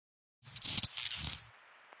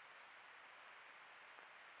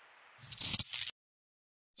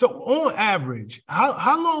So on average,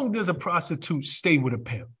 how long does a prostitute stay with a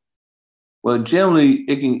pimp? Well, generally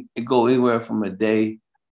it go anywhere from a day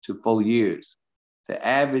to 4 years. The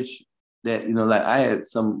average that, like I had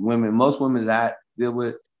some women, most women that I deal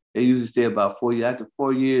with, they usually stay about 4 years. After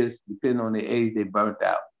 4 years, depending on their age, they burnt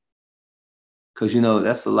out. Because,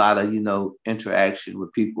 that's a lot of, interaction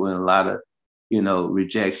with people and a lot of,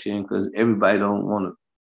 rejection, because everybody don't want to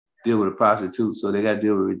deal with a prostitute. So they got to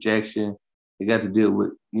deal with rejection. They got to deal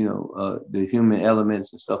with, the human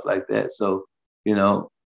elements and stuff like that. So,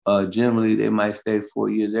 generally they might stay 4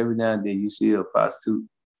 years. Every now and then you see a prostitute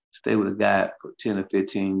stay with a guy for 10 or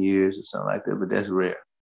 15 years or something like that, but that's rare.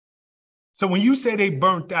 So when you say they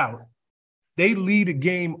burnt out, they leave the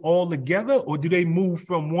game altogether, or do they move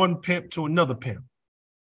from one pimp to another pimp?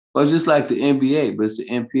 Well, it's just like the NBA, but it's the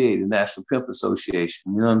NPA, the National Pimp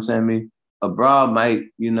Association. You know what I'm saying? I mean, a broad might,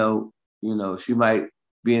 she might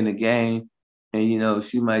be in the game, and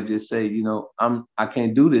she might just say, I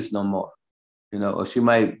can't do this no more. Or she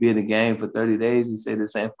might be in the game for 30 days and say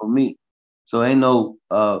this ain't for me. So ain't no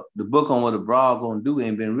the book on what a broad gonna do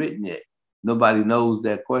ain't been written yet. Nobody knows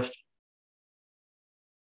that question.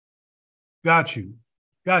 Got you.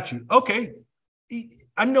 Okay.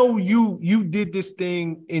 I know you did this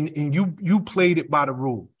thing and you played it by the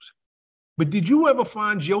rules. But did you ever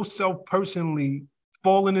find yourself personally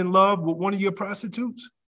falling in love with one of your prostitutes?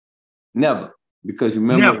 Never. Because you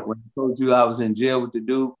remember when I told you I was in jail with the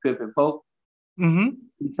dude, Pimpin Ken?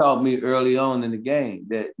 He taught me early on in the game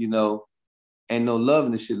that, ain't no love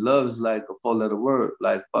in this shit. Love is like a four-letter word,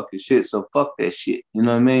 like fucking shit. So fuck that shit. You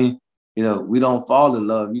know what I mean? We don't fall in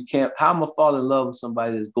love. You can't, how am I fall in love with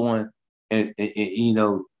somebody that's going and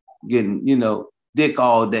getting, dick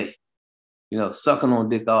all day, sucking on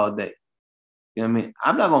dick all day. You know what I mean?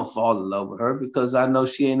 I'm not going to fall in love with her because I know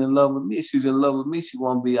she ain't in love with me. If she's in love with me, she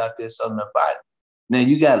won't be out there sucking her body. Now,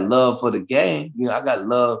 you got love for the game. I got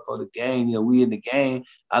love for the game. We in the game.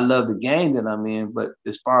 I love the game that I'm in. But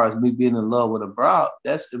as far as me being in love with a broad,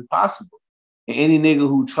 that's impossible. And any nigga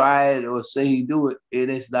who try it or say he do it, it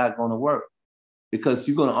is not going to work. Because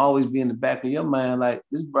you're going to always be in the back of your mind like,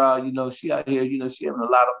 this broad, she out here, she having a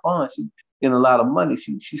lot of fun. She getting a lot of money.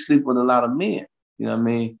 She sleep with a lot of men. You know what I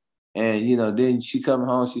mean? And, then she come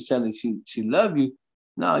home, she's telling you she love you.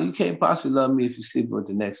 No, you can't possibly love me if you sleep with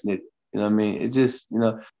the next nigga. You know what I mean? It just,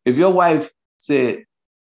 if your wife said,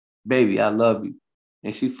 baby, I love you,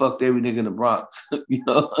 and she fucked every nigga in the Bronx, you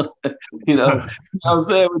know what I'm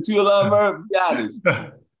saying? Would you love her? Be honest.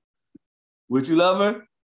 Would you love her?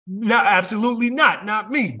 No, absolutely not.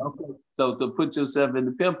 Not me. Okay. So to put yourself in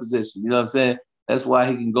the pimp position, you know what I'm saying? That's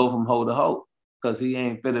why he can go from hoe to hoe, because he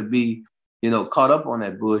ain't finna be, caught up on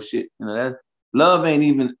that bullshit. That love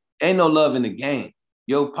ain't no love in the game.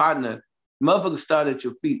 Your partner, motherfuckers start at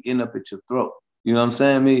your feet, end up at your throat. You know what I'm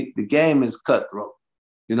saying? The game is cutthroat.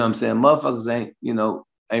 You know what I'm saying? Motherfuckers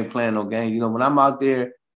ain't playing no game. When I'm out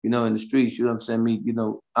there, in the streets, you know what I'm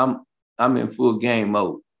saying? I'm in full game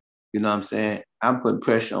mode. You know what I'm saying? I'm putting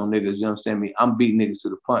pressure on niggas, you understand me? I'm beating niggas to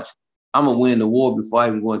the punch. I'm gonna win the war before I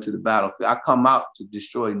even go into the battlefield. I come out to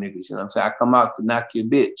destroy niggas, you know what I'm saying? I come out to knock your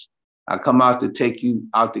bitch. I come out to take you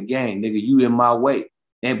out the game, nigga. You in my way.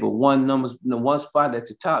 Ain't but one spot at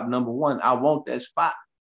the top, number one. I want that spot.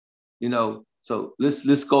 So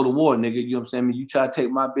let's go to war, nigga. You know what I'm saying? I mean, you try to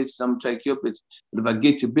take my bitch, I'm gonna take your bitch. But if I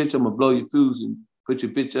get your bitch, I'm gonna blow your fuse and put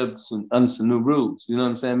your bitch up under some new rules. You know what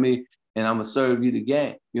I'm saying? Me, and I'm gonna serve you the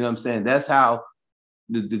game. You know what I'm saying? That's how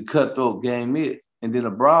the cutthroat game is. And then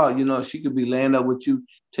abroad, she could be laying up with you,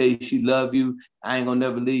 tell you she love you, I ain't gonna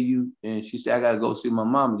never leave you, and she say I gotta go see my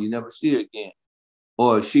mama. You never see her again.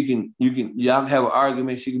 Or y'all have an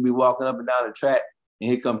argument. She can be walking up and down the track,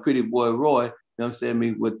 and here come pretty boy Roy. You know what I'm saying?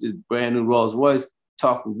 Me with this brand new Rolls Royce,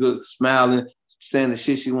 talking good, smiling, saying the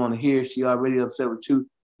shit she want to hear. She already upset with you.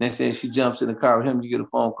 Next thing she jumps in the car with him, you get a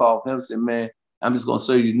phone call from him, say, man, I'm just gonna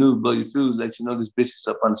serve you news, blow your fuse, let you know this bitch is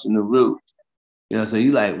up under some new rules. So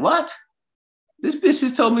you like, what? This bitch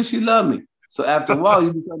just told me she loved me. So after a while,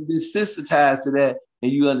 you become desensitized to that,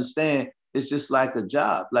 and you understand it's just like a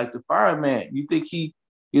job, like the fireman. You think he,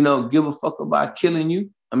 give a fuck about killing you?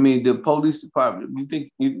 I mean, the police department. You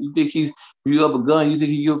think if you up a gun, you think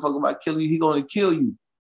he give a fuck about killing you? He gonna kill you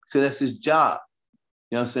because that's his job.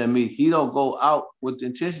 You know what I'm saying? He don't go out with the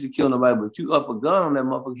intention to kill nobody, but if you up a gun on that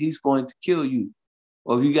motherfucker, he's going to kill you.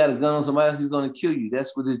 Or if you got a gun on somebody else, he's going to kill you.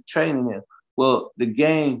 That's what the training is. Well, the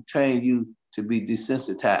game trained you to be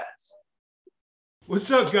desensitized.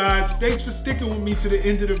 What's up, guys? Thanks for sticking with me to the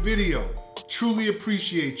end of the video. Truly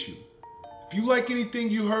appreciate you. If you like anything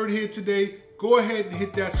you heard here today, go ahead and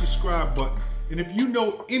hit that subscribe button. And if you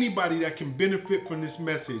know anybody that can benefit from this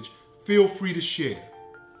message, feel free to share.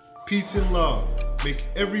 Peace and love. Make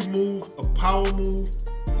every move a power move,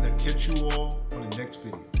 and I'll catch you all on the next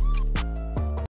video.